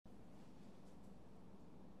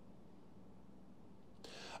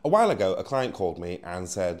A while ago, a client called me and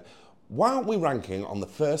said, why aren't we ranking on the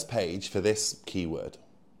first page for this keyword?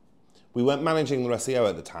 We weren't managing their SEO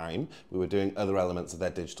at the time, we were doing other elements of their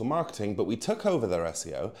digital marketing, but we took over their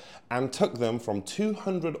SEO and took them from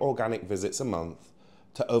 200 organic visits a month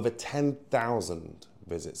to over 10,000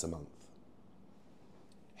 visits a month.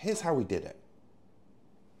 Here's how we did it.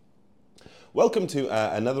 Welcome to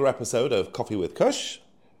another episode of Coffee with Kush.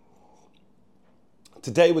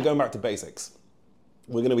 Today we're going back to basics.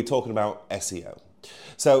 We're going to be talking about SEO.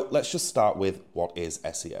 So let's just start with what is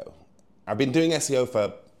SEO. I've been doing SEO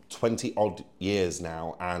for 20 odd years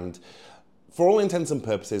now, and for all intents and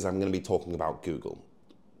purposes I'm going to be talking about Google.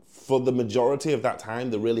 For the majority of that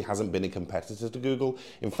time there really hasn't been a competitor to Google.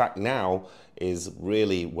 In fact, now is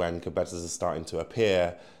really when competitors are starting to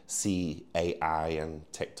appear, see AI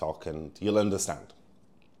and TikTok, and you'll understand.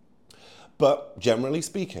 But generally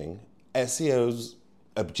speaking, SEO's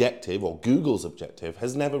objective, or Google's objective,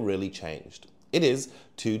 has never really changed. It is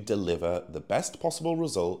to deliver the best possible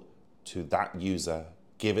result to that user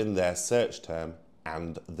given their search term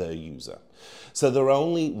and the user. So there are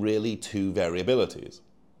only really two variabilities.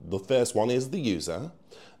 The first one is the user,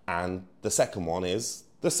 and the second one is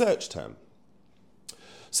the search term.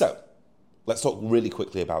 So let's talk really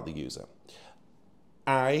quickly about the user.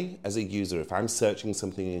 I, as a user, if I'm searching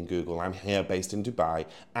something in Google, I'm here based in Dubai,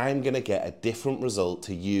 I'm going to get a different result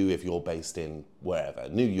to you if you're based in wherever,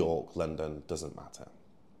 New York, London, doesn't matter.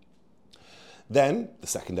 Then the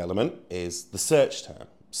second element is the search term.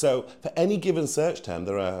 So for any given search term,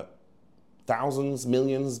 there are thousands,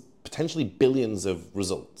 millions, potentially billions of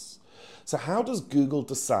results. So how does Google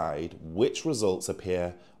decide which results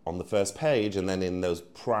appear on the first page and then in those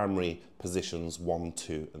primary positions 1,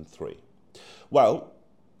 2, and 3? Well,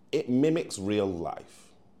 it mimics real life.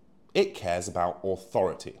 It cares about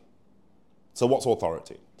authority. So what's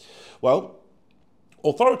authority? Well,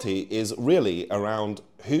 authority is really around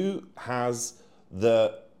who has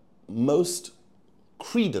the most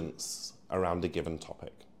credence around a given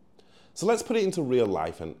topic. So let's put it into real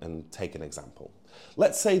life and take an example.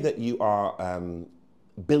 Let's say that you are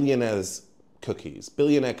billionaire cookies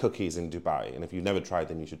in Dubai, and if you've never tried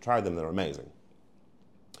them, you should try them, they're amazing.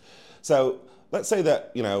 So let's say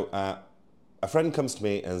that, a friend comes to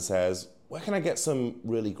me and says, where can I get some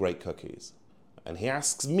really great cookies? And he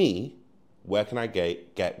asks me, where can I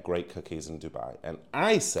get great cookies in Dubai? And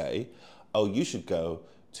I say, oh, you should go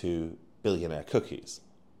to Billionaire Cookies.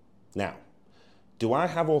 Now, do I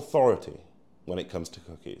have authority when it comes to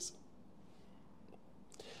cookies?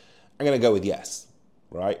 I'm going to go with yes,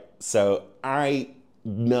 right? So I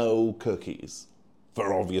know cookies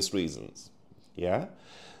for obvious reasons, yeah?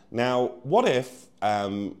 Now, what if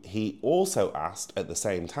he also asked at the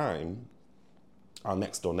same time our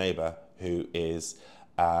next door neighbor, who is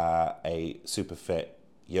a super fit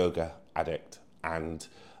yoga addict and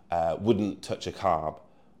wouldn't touch a carb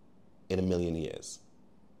in a million years?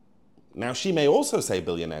 Now, she may also say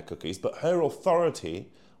Billionaire Cookies, but her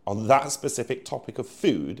authority on that specific topic of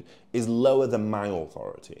food is lower than my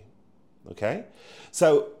authority, okay?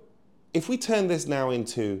 So if we turn this now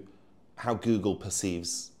into how Google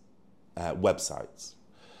perceives websites,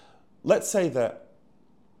 let's say that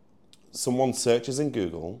someone searches in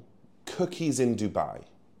Google, cookies in Dubai.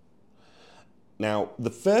 Now,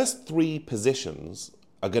 the first 3 positions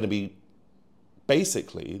are going to be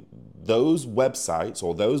basically those websites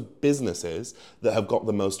or those businesses that have got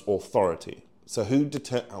the most authority. So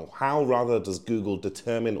how does Google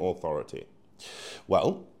determine authority?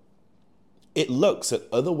 Well, it looks at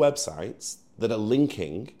other websites that are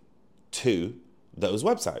linking to those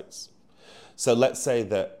websites. So let's say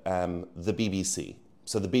that the BBC.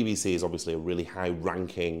 So the BBC is obviously a really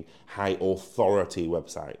high-ranking, high-authority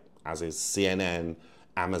website, as is CNN,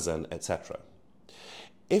 Amazon, etc.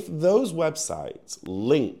 If those websites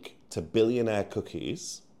link to Billionaire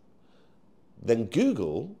Cookies, then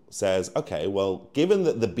Google says, okay, well, given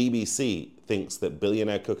that the BBC thinks that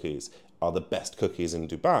Billionaire Cookies are the best cookies in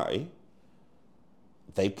Dubai,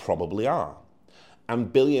 they probably are.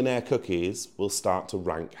 And Billionaire Cookies will start to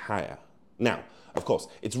rank higher. Now, of course,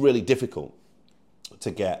 it's really difficult to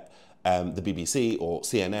get the BBC or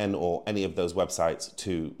CNN or any of those websites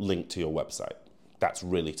to link to your website. That's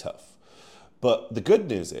really tough. But the good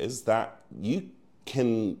news is that you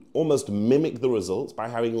can almost mimic the results by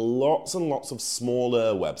having lots and lots of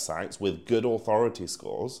smaller websites with good authority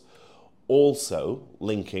scores also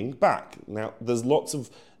linking back. Now, there's lots of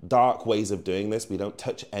dark ways of doing this. We don't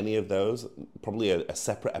touch any of those. Probably a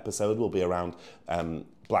separate episode will be around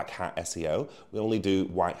black hat SEO. We only do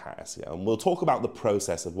white hat SEO. And we'll talk about the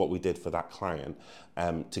process of what we did for that client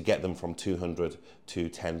to get them from 200 to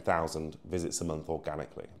 10,000 visits a month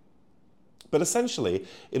organically. But essentially,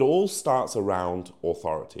 it all starts around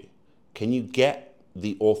authority. Can you get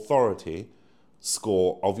the authority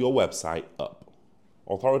score of your website up?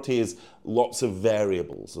 Authority is lots of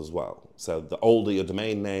variables as well. So the older your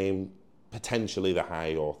domain name, potentially the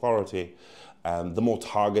higher your authority. The more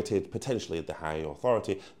targeted, potentially the higher your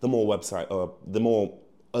authority. The more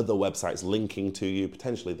other websites linking to you,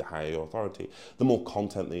 potentially the higher your authority. The more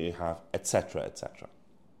content that you have, etc., etc.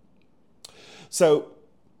 So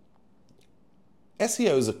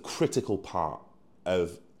SEO is a critical part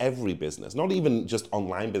of every business, not even just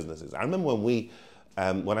online businesses. I remember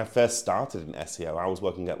when I first started in SEO, I was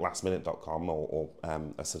working at lastminute.com or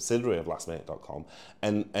a subsidiary of lastminute.com,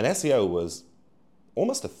 and SEO was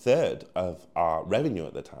almost a third of our revenue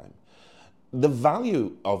at the time. The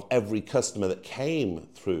value of every customer that came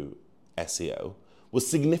through SEO was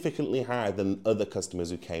significantly higher than other customers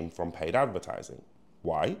who came from paid advertising.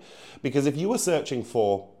 Why? Because if you were searching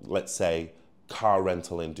for, let's say, car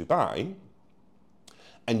rental in Dubai,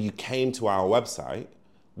 and you came to our website,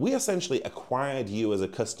 we essentially acquired you as a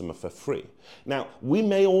customer for free. Now, we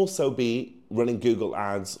may also be running Google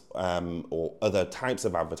ads or other types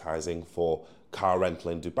of advertising for car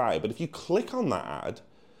rental in Dubai, but if you click on that ad,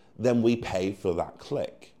 then we pay for that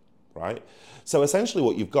click, right? So essentially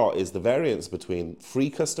what you've got is the variance between free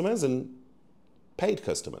customers and paid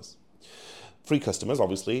customers. Free customers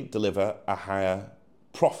obviously deliver a higher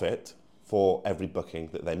profit for every booking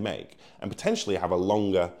that they make, and potentially have a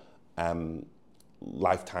longer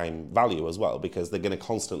lifetime value as well, because they're going to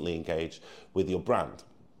constantly engage with your brand.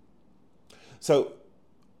 So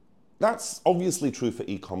that's obviously true for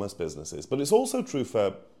e-commerce businesses, but it's also true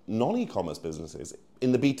for non-e-commerce businesses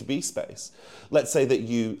in the B2B space. Let's say that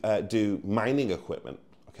you do mining equipment,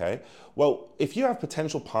 okay? Well, if you have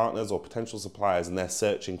potential partners or potential suppliers and they're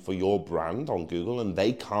searching for your brand on Google and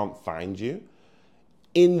they can't find you,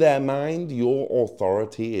 in their mind, your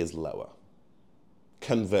authority is lower.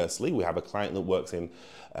 Conversely, we have a client that works in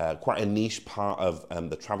quite a niche part of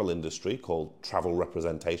the travel industry called travel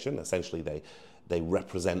representation. Essentially, they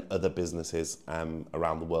represent other businesses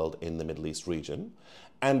around the world in the Middle East region.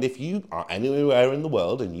 And if you are anywhere in the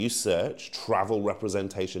world and you search travel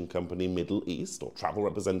representation company Middle East, or travel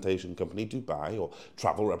representation company Dubai, or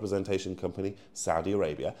travel representation company Saudi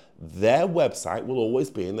Arabia, their website will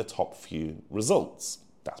always be in the top few results.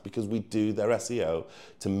 That's because we do their SEO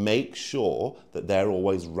to make sure that they're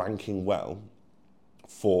always ranking well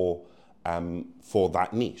for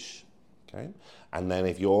that niche. Okay? And then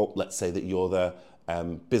if let's say that you're the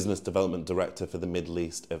business development director for the Middle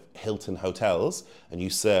East of Hilton Hotels, and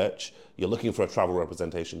you're looking for a travel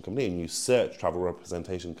representation company, and you search travel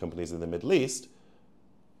representation companies in the Middle East,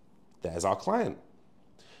 there's our client.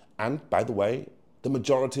 And by the way, the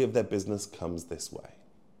majority of their business comes this way.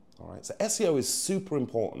 All right, so SEO is super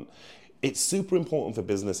important. It's super important for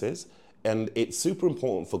businesses, and it's super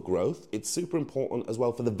important for growth. It's super important as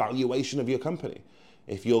well for the valuation of your company.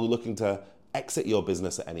 If you're looking to exit your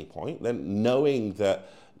business at any point, then knowing that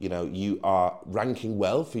you are ranking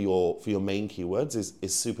well for your main keywords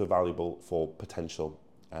is super valuable for potential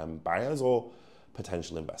buyers or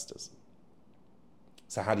potential investors.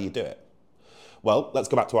 So how do you do it? Well, let's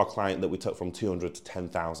go back to our client that we took from 200 to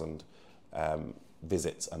 10,000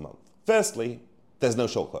 visits a month. Firstly, there's no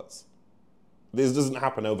shortcuts. This doesn't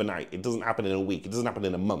happen overnight. It doesn't happen in a week. It doesn't happen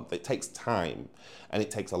in a month. It takes time, and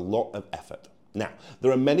it takes a lot of effort. Now,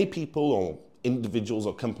 there are many people or individuals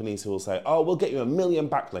or companies who will say, oh, we'll get you 1 million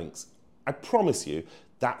backlinks. I promise you,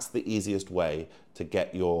 that's the easiest way to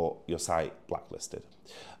get your site blacklisted.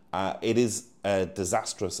 It is a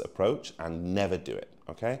disastrous approach, and never do it,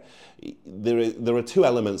 okay? There are two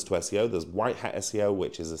elements to SEO. There's white hat SEO,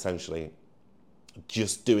 which is essentially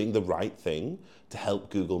just doing the right thing to help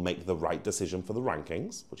Google make the right decision for the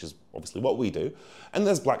rankings, which is obviously what we do. And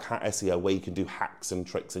there's black hat SEO, where you can do hacks and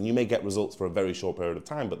tricks, and you may get results for a very short period of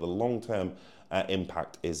time, but the long-term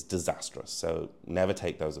impact is disastrous. So never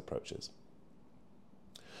take those approaches.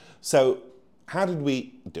 So how did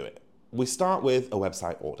we do it? We start with a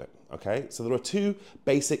website audit, okay? So there are two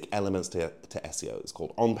basic elements to SEO. It's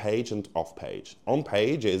called on-page and off-page.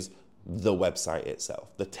 On-page is the website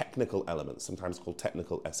itself, the technical elements, sometimes called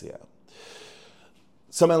technical SEO.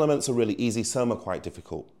 Some elements are really easy, some are quite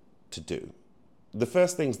difficult to do. The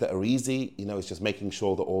first things that are easy, is just making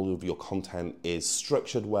sure that all of your content is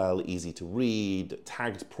structured well, easy to read,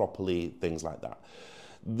 tagged properly, things like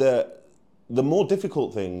that. The more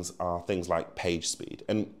difficult things are things like page speed.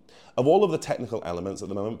 And of all of the technical elements at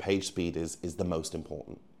the moment, page speed is the most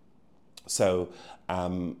important. So,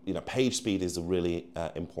 page speed is a really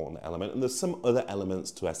important element, and there's some other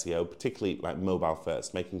elements to SEO, particularly like mobile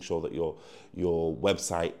first, making sure that your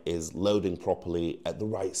website is loading properly at the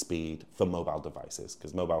right speed for mobile devices,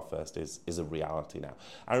 because mobile first is a reality now.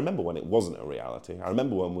 I remember when it wasn't a reality. I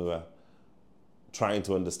remember when we were trying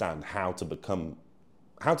to understand how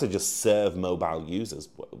to just serve mobile users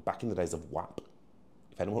back in the days of WAP.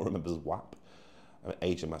 If anyone remembers WAP, I'm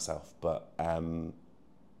aging myself, but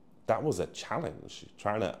that was a challenge.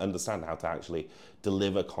 Trying to understand how to actually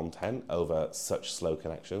deliver content over such slow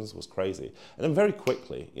connections was crazy. And then very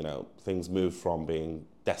quickly, things moved from being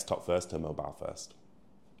desktop first to mobile first.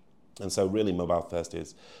 And so really mobile first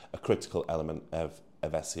is a critical element of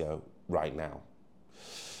SEO right now.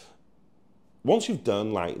 Once you've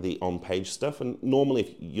done like the on-page stuff, and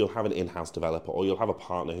normally you'll have an in-house developer or you'll have a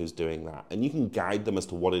partner who's doing that, and you can guide them as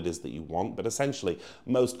to what it is that you want, but essentially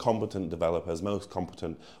most competent developers, most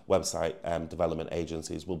competent website development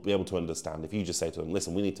agencies will be able to understand. If you just say to them,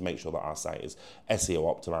 listen, we need to make sure that our site is SEO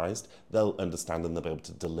optimized, they'll understand and they'll be able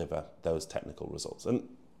to deliver those technical results. And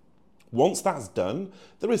once that's done,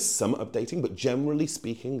 there is some updating, but generally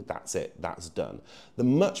speaking, that's it, that's done. The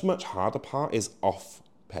much, much harder part is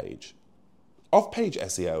off-page. Off-page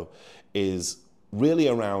SEO is really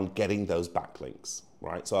around getting those backlinks,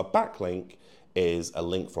 right? So a backlink is a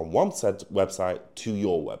link from one website to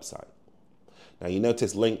your website. Now you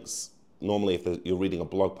notice links, normally if you're reading a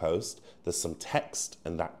blog post, there's some text,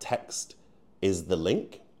 and that text is the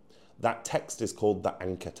link. That text is called the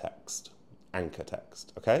anchor text. Anchor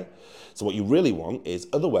text, okay? So what you really want is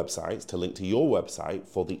other websites to link to your website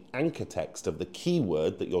for the anchor text of the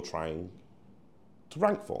keyword that you're trying to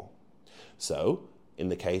rank for. So, in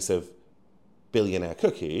the case of billionaire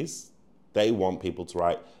cookies, they want people to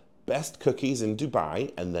write best cookies in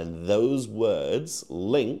Dubai, and then those words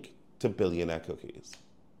link to billionaire cookies.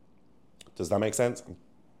 Does that make sense? I'm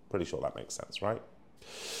pretty sure that makes sense, right?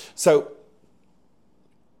 So,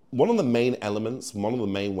 one of the main elements, one of the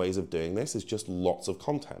main ways of doing this is just lots of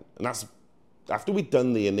content. And that's after we'd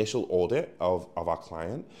done the initial audit of our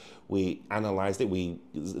client, we analyzed it.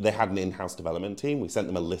 They had an in-house development team. We sent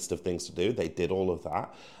them a list of things to do. They did all of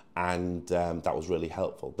that, and that was really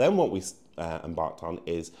helpful. Then what we embarked on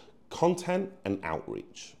is content and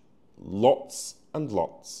outreach. Lots and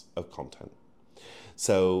lots of content.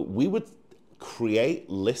 So we would create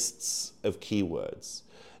lists of keywords.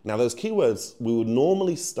 Now those keywords, we would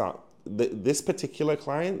normally start, this particular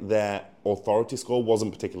client, their authority score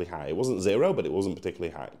wasn't particularly high. It wasn't 0, but it wasn't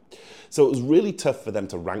particularly high. So it was really tough for them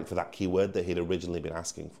to rank for that keyword that he'd originally been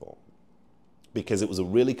asking for, because it was a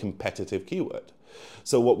really competitive keyword.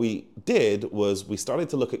 So what we did was we started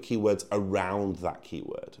to look at keywords around that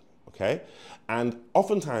keyword, okay? And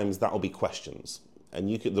oftentimes that'll be questions. And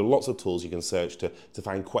there are lots of tools you can search to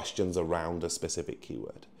find questions around a specific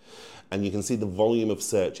keyword. And you can see the volume of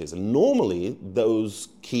searches. And normally those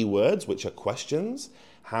keywords, which are questions,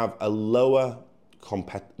 have a lower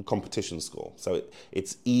competition score. So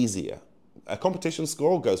it's easier. A competition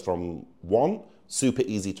score goes from 1, super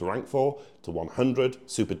easy to rank for, to 100,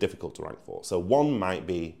 super difficult to rank for. So 1 might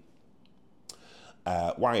be,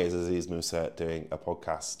 why is Aziz Musa doing a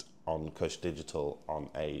podcast on Kush Digital on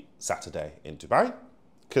a Saturday in Dubai?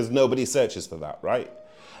 Because nobody searches for that, right?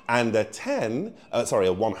 And a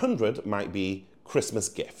 100 might be Christmas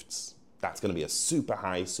gifts. That's going to be a super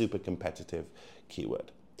high, super competitive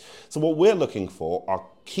keyword. So what we're looking for are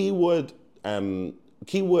keyword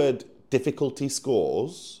difficulty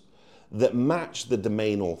scores that match the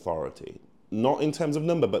domain authority. Not in terms of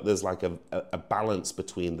number, but there's like a balance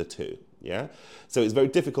between the two. Yeah. So it's very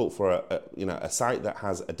difficult for a site that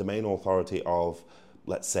has a domain authority of,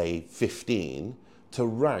 let's say, 15 to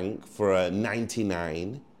rank for a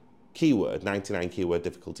 99 keyword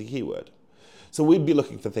difficulty keyword. So we'd be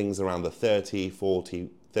looking for things around the 30, 40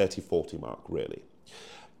 mark, really.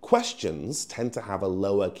 Questions tend to have a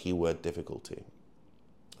lower keyword difficulty.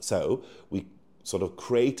 So we sort of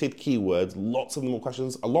created keywords, lots of them were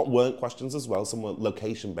questions, a lot weren't questions as well, some were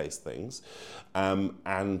location-based things.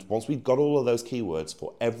 And once we got all of those keywords,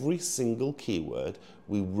 for every single keyword,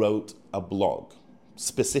 we wrote a blog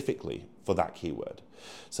specifically for that keyword.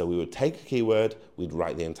 So we would take a keyword, we'd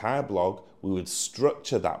write the entire blog, we would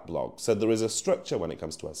structure that blog. So there is a structure when it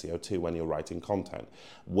comes to SEO too, when you're writing content,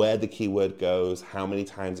 where the keyword goes, how many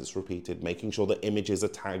times it's repeated, making sure that images are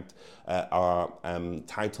tagged,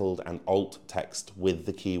 titled and alt text with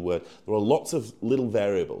the keyword. There are lots of little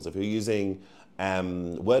variables. If you're using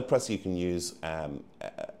WordPress, you can use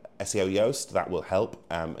SEO Yoast, that will help.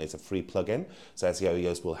 It's a free plugin. So SEO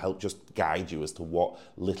Yoast will help just guide you as to what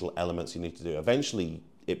little elements you need to do. Eventually,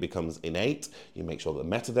 it becomes innate. You make sure that the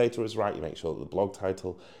metadata is right. You make sure that the blog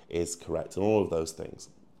title is correct and all of those things.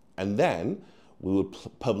 And then we would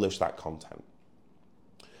publish that content.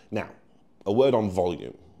 Now, a word on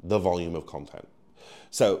volume, the volume of content.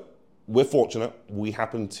 So we're fortunate. We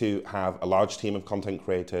happen to have a large team of content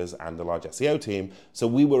creators and a large SEO team. So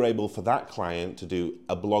we were able for that client to do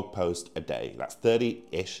a blog post a day. That's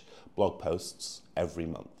 30-ish blog posts every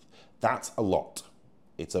month. That's a lot.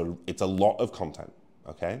 It's a lot of content,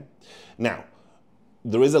 okay? Now,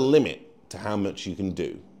 there is a limit to how much you can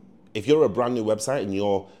do. If you're a brand new website and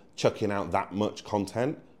you're chucking out that much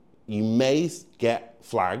content, you may get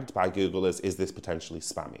flagged by Google as, is this potentially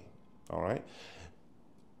spammy, all right?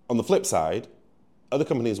 On the flip side, other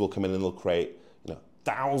companies will come in and they'll create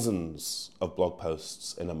thousands of blog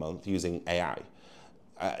posts in a month using AI.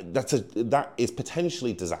 That is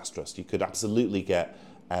potentially disastrous. You could absolutely get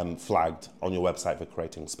flagged on your website for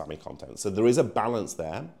creating spammy content. So there is a balance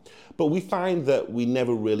there, but we find that we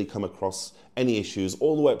never really come across any issues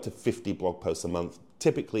all the way up to 50 blog posts a month.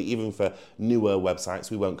 Typically, even for newer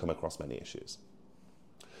websites, we won't come across many issues.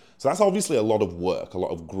 So that's obviously a lot of work, a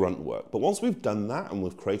lot of grunt work. But once we've done that and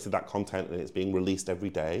we've created that content and it's being released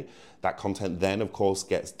every day, that content then, of course,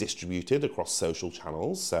 gets distributed across social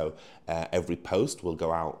channels. So every post will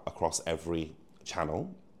go out across every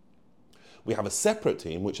channel. We have a separate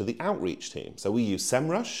team, which are the outreach team. So we use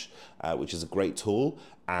SEMrush, which is a great tool.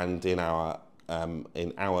 And in our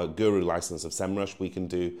Guru license of SEMrush, we can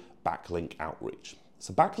do backlink outreach.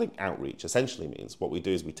 So backlink outreach essentially means what we do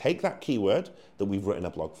is we take that keyword that we've written a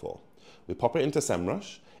blog for, we pop it into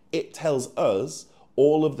SEMrush, it tells us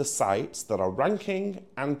all of the sites that are ranking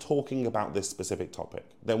and talking about this specific topic.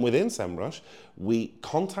 Then within SEMrush, we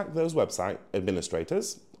contact those website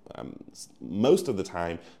administrators. Most of the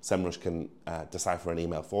time, SEMrush can decipher an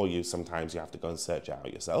email for you. Sometimes you have to go and search it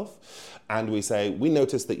out yourself. And we say, we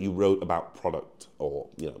noticed that you wrote about product or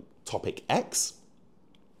topic X.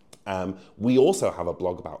 We also have a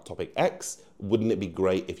blog about topic X. Wouldn't it be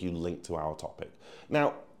great if you link to our topic?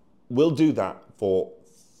 Now, we'll do that for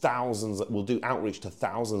thousands. We'll do outreach to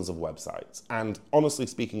thousands of websites. And honestly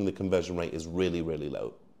speaking, the conversion rate is really, really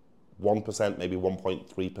low. 1%, maybe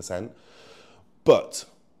 1.3%. But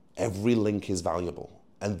every link is valuable.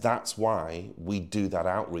 And that's why we do that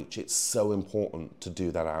outreach. It's so important to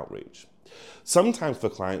do that outreach. Sometimes for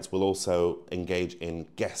clients, we'll also engage in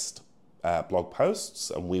guest blog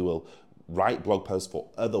posts, and we will write blog posts for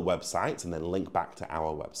other websites and then link back to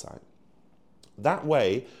our website. That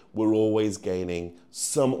way, we're always gaining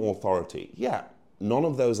some authority. Yeah, none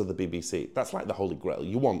of those are the BBC. That's like the Holy Grail.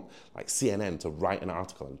 You want like CNN to write an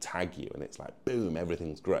article and tag you, and it's like, boom,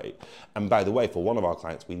 everything's great. And by the way, for one of our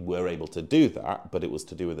clients, we were able to do that, but it was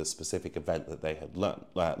to do with a specific event that they had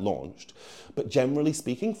launched. But generally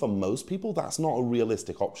speaking, for most people, that's not a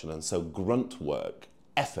realistic option. And so grunt work,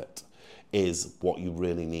 effort, is what you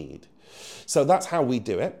really need. So that's how we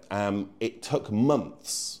do it. It took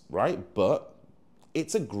months, right? But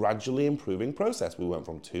it's a gradually improving process. We went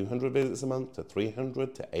from 200 visits a month to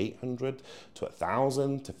 300 to 800 to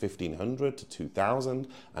 1,000 to 1,500 to 2,000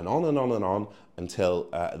 and on and on and on until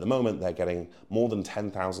at the moment they're getting more than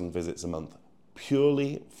 10,000 visits a month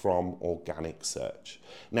purely from organic search.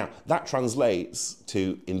 Now, that translates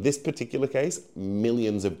to, in this particular case,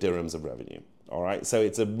 millions of dirhams of revenue. All right, so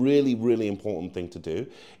it's a really, really important thing to do.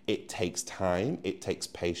 It takes time, it takes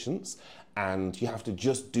patience, and you have to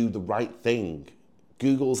just do the right thing.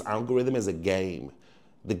 Google's algorithm is a game.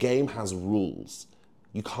 The game has rules.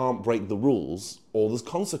 You can't break the rules or there's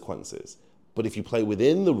consequences. But if you play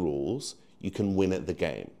within the rules, you can win at the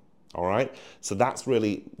game. All right, so that's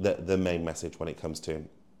really the main message when it comes to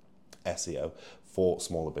SEO for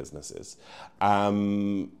smaller businesses.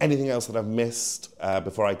 Anything else that I've missed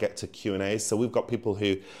before I get to Q&A? So we've got people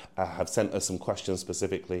who have sent us some questions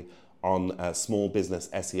specifically on small business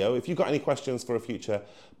SEO. If you've got any questions for a future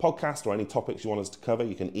podcast or any topics you want us to cover,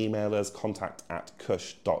 you can email us,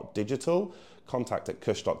 contact@kush.digital,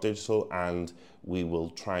 contact@kush.digital, and we will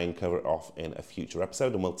try and cover it off in a future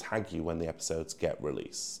episode, and we'll tag you when the episodes get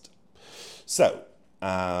released. So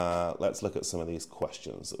let's look at some of these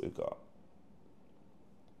questions that we've got.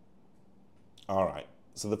 All right,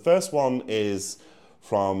 so the first one is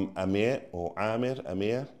from Amir,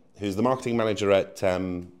 who's the marketing manager at,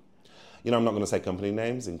 I'm not going to say company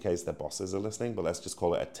names in case their bosses are listening, but let's just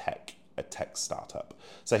call it a tech startup.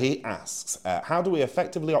 So he asks, how do we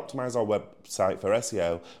effectively optimize our website for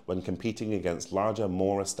SEO when competing against larger,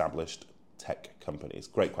 more established tech companies?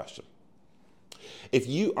 Great question. If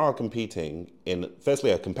you are competing in,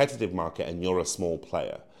 firstly, a competitive market and you're a small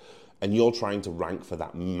player and you're trying to rank for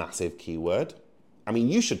that massive keyword, I mean,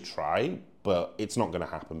 you should try, but it's not going to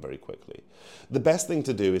happen very quickly. The best thing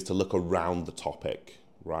to do is to look around the topic,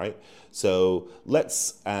 right? So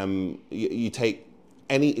let's, you take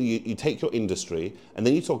your industry and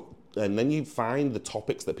then you find the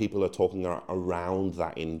topics that people are talking about around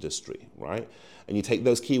that industry, right? And you take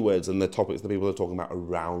those keywords and the topics that people are talking about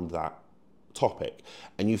around that topic,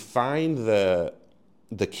 and you find the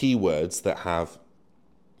keywords that have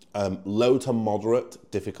low to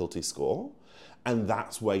moderate difficulty score, and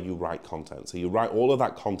that's where you write content. So you write all of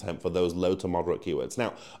that content for those low to moderate keywords.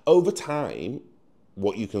 Now, over time,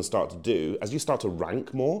 what you can start to do, as you start to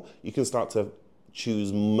rank more, you can start to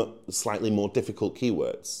choose slightly more difficult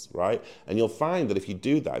keywords, right? And you'll find that if you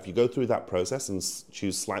do that, if you go through that process and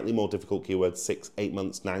choose slightly more difficult keywords 6, 8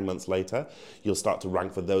 months, 9 months later, you'll start to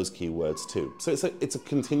rank for those keywords too. So it's a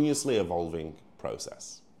continuously evolving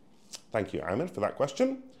process. Thank you, Ahmed, for that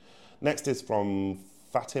question. Next is from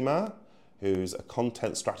Fatima, who's a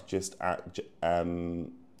content strategist at,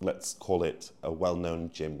 let's call it a well-known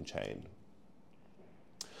gym chain.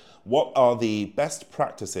 What are the best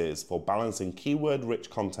practices for balancing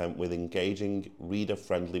keyword-rich content with engaging,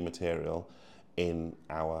 reader-friendly material in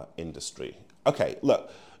our industry? Okay,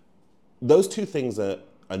 look, those two things are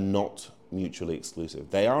not mutually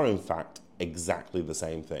exclusive. They are, in fact, exactly the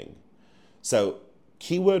same thing. So,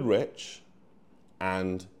 keyword-rich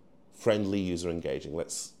and friendly user engaging.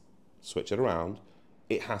 Let's switch it around.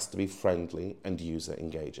 It has to be friendly and user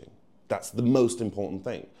engaging. That's the most important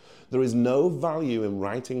thing. There is no value in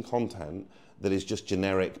writing content that is just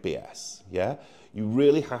generic BS, yeah? You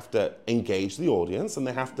really have to engage the audience and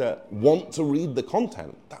they have to want to read the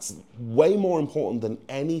content. That's way more important than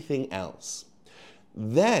anything else.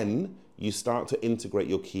 Then you start to integrate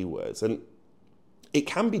your keywords, and it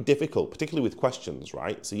can be difficult, particularly with questions,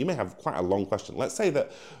 right? So you may have quite a long question. Let's say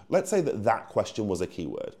that question was a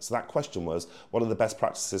keyword. So that question was, what are the best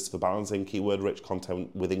practices for balancing keyword-rich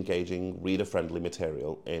content with engaging, reader-friendly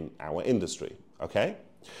material in our industry, okay?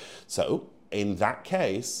 So in that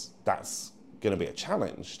case, that's gonna be a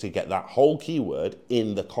challenge to get that whole keyword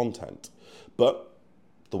in the content. But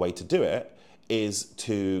the way to do it is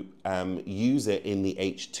to use it in the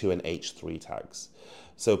H2 and H3 tags.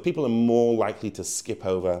 So people are more likely to skip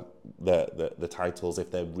over the titles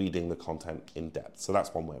if they're reading the content in depth. So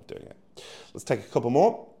that's one way of doing it. Let's take a couple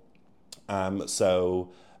more.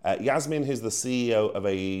 Yasmin, who's the CEO of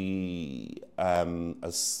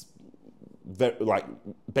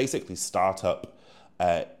basically startup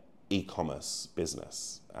e-commerce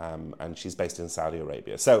business. And she's based in Saudi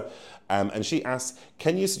Arabia. So, and she asks,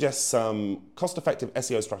 can you suggest some cost-effective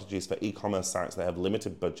SEO strategies for e-commerce sites that have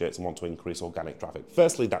limited budgets and want to increase organic traffic?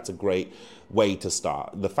 Firstly, that's a great way to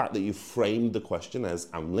start. The fact that you framed the question as,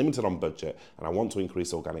 I'm limited on budget and I want to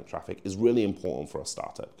increase organic traffic is really important for a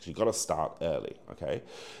startup because you've got to start early, okay?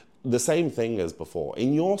 The same thing as before.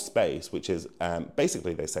 In your space, which is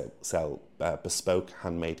basically they sell bespoke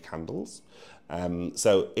handmade candles.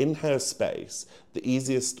 So in her space, the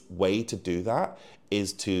easiest way to do that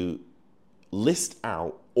is to list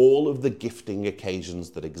out all of the gifting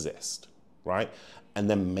occasions that exist, right? And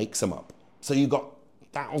then make some up. So you've got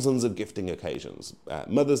thousands of gifting occasions.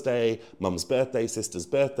 Mother's Day, mum's birthday, sister's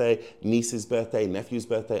birthday, niece's birthday, nephew's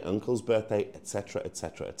birthday, uncle's birthday, etc.,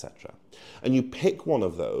 etc., etc. And you pick one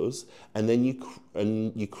of those and then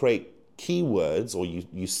you create keywords, or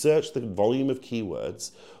you search the volume of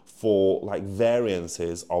keywords for like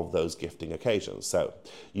variances of those gifting occasions. So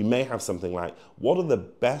you may have something like, what are the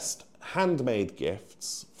best handmade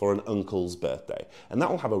gifts for an uncle's birthday? And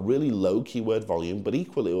that will have a really low keyword volume, but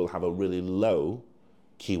equally it will have a really low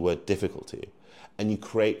keyword difficulty. And you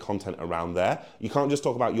create content around there. You can't just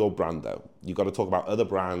talk about your brand though. You've got to talk about other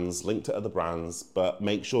brands, link to other brands, but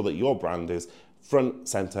make sure that your brand is front,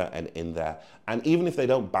 center, and in there. And even if they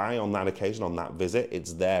don't buy on that occasion, on that visit,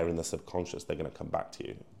 it's there in the subconscious. They're going to come back to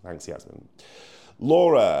you. Thanks, Yasmin.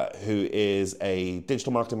 Laura, who is a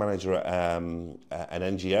digital marketing manager at an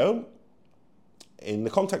NGO. In the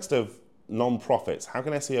context of non-profits, how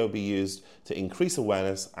can SEO be used to increase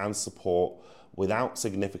awareness and support without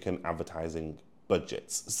significant advertising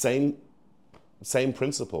budgets? Same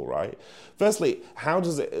principle, right? Firstly, how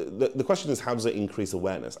does it, the question is, how does it increase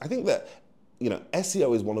awareness? I think that,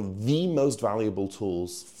 SEO is one of the most valuable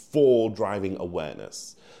tools for driving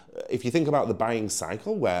awareness. If you think about the buying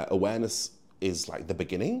cycle where awareness is like the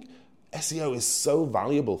beginning, SEO is so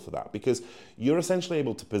valuable for that because you're essentially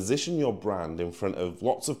able to position your brand in front of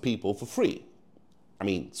lots of people for free. I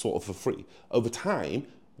mean, sort of for free. Over time,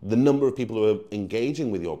 the number of people who are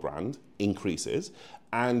engaging with your brand increases,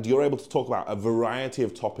 and you're able to talk about a variety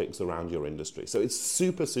of topics around your industry. So it's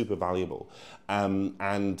super, super valuable,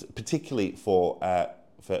 and particularly for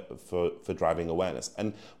driving awareness.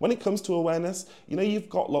 And when it comes to awareness, you've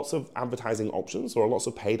got lots of advertising options or lots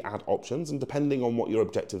of paid ad options, and depending on what your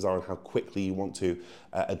objectives are and how quickly you want to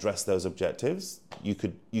address those objectives, you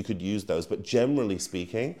could use those. But generally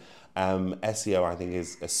speaking, SEO, I think,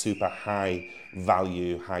 is a super high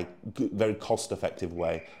value, very cost-effective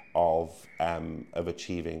way of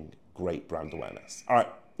achieving great brand awareness. All right,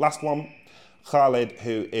 last one. Khalid,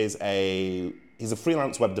 who is he's a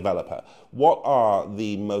freelance web developer. What are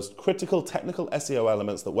the most critical technical SEO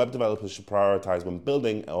elements that web developers should prioritize when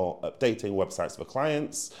building or updating websites for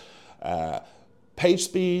clients? Page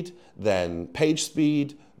speed, then page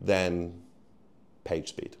speed, then page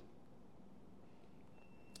speed.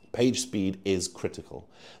 Page speed is critical.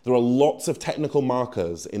 There are lots of technical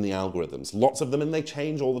markers in the algorithms, lots of them, and they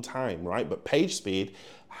change all the time, right? But page speed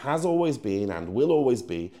has always been and will always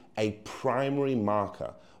be a primary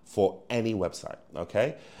marker for any website,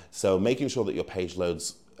 okay? So making sure that your page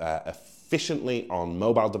loads efficiently on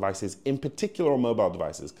mobile devices, in particular on mobile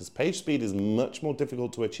devices, because page speed is much more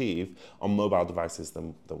difficult to achieve on mobile devices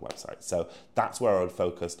than websites. So that's where I would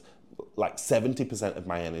focus like 70% of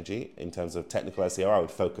my energy in terms of technical SEO. I'd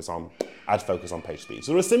focus on page speed.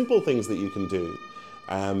 So there are simple things that you can do.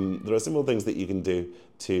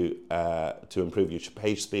 To improve your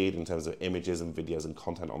page speed in terms of images and videos and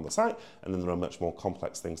content on the site, and then there are much more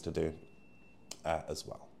complex things to do as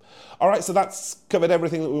well. All right, so that's covered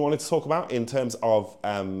everything that we wanted to talk about in terms of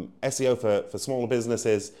SEO for smaller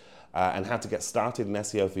businesses and how to get started in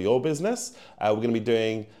SEO for your business. We're going to be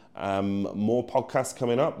doing more podcasts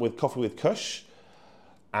coming up with Coffee with Kush.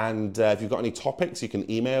 And if you've got any topics, you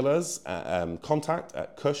can email us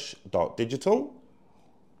contact@kush.digital.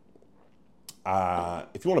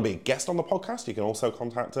 If you want to be a guest on the podcast, you can also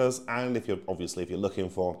contact us. And if you're looking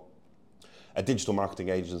for a digital marketing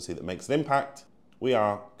agency that makes an impact, we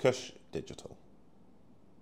are Kush Digital.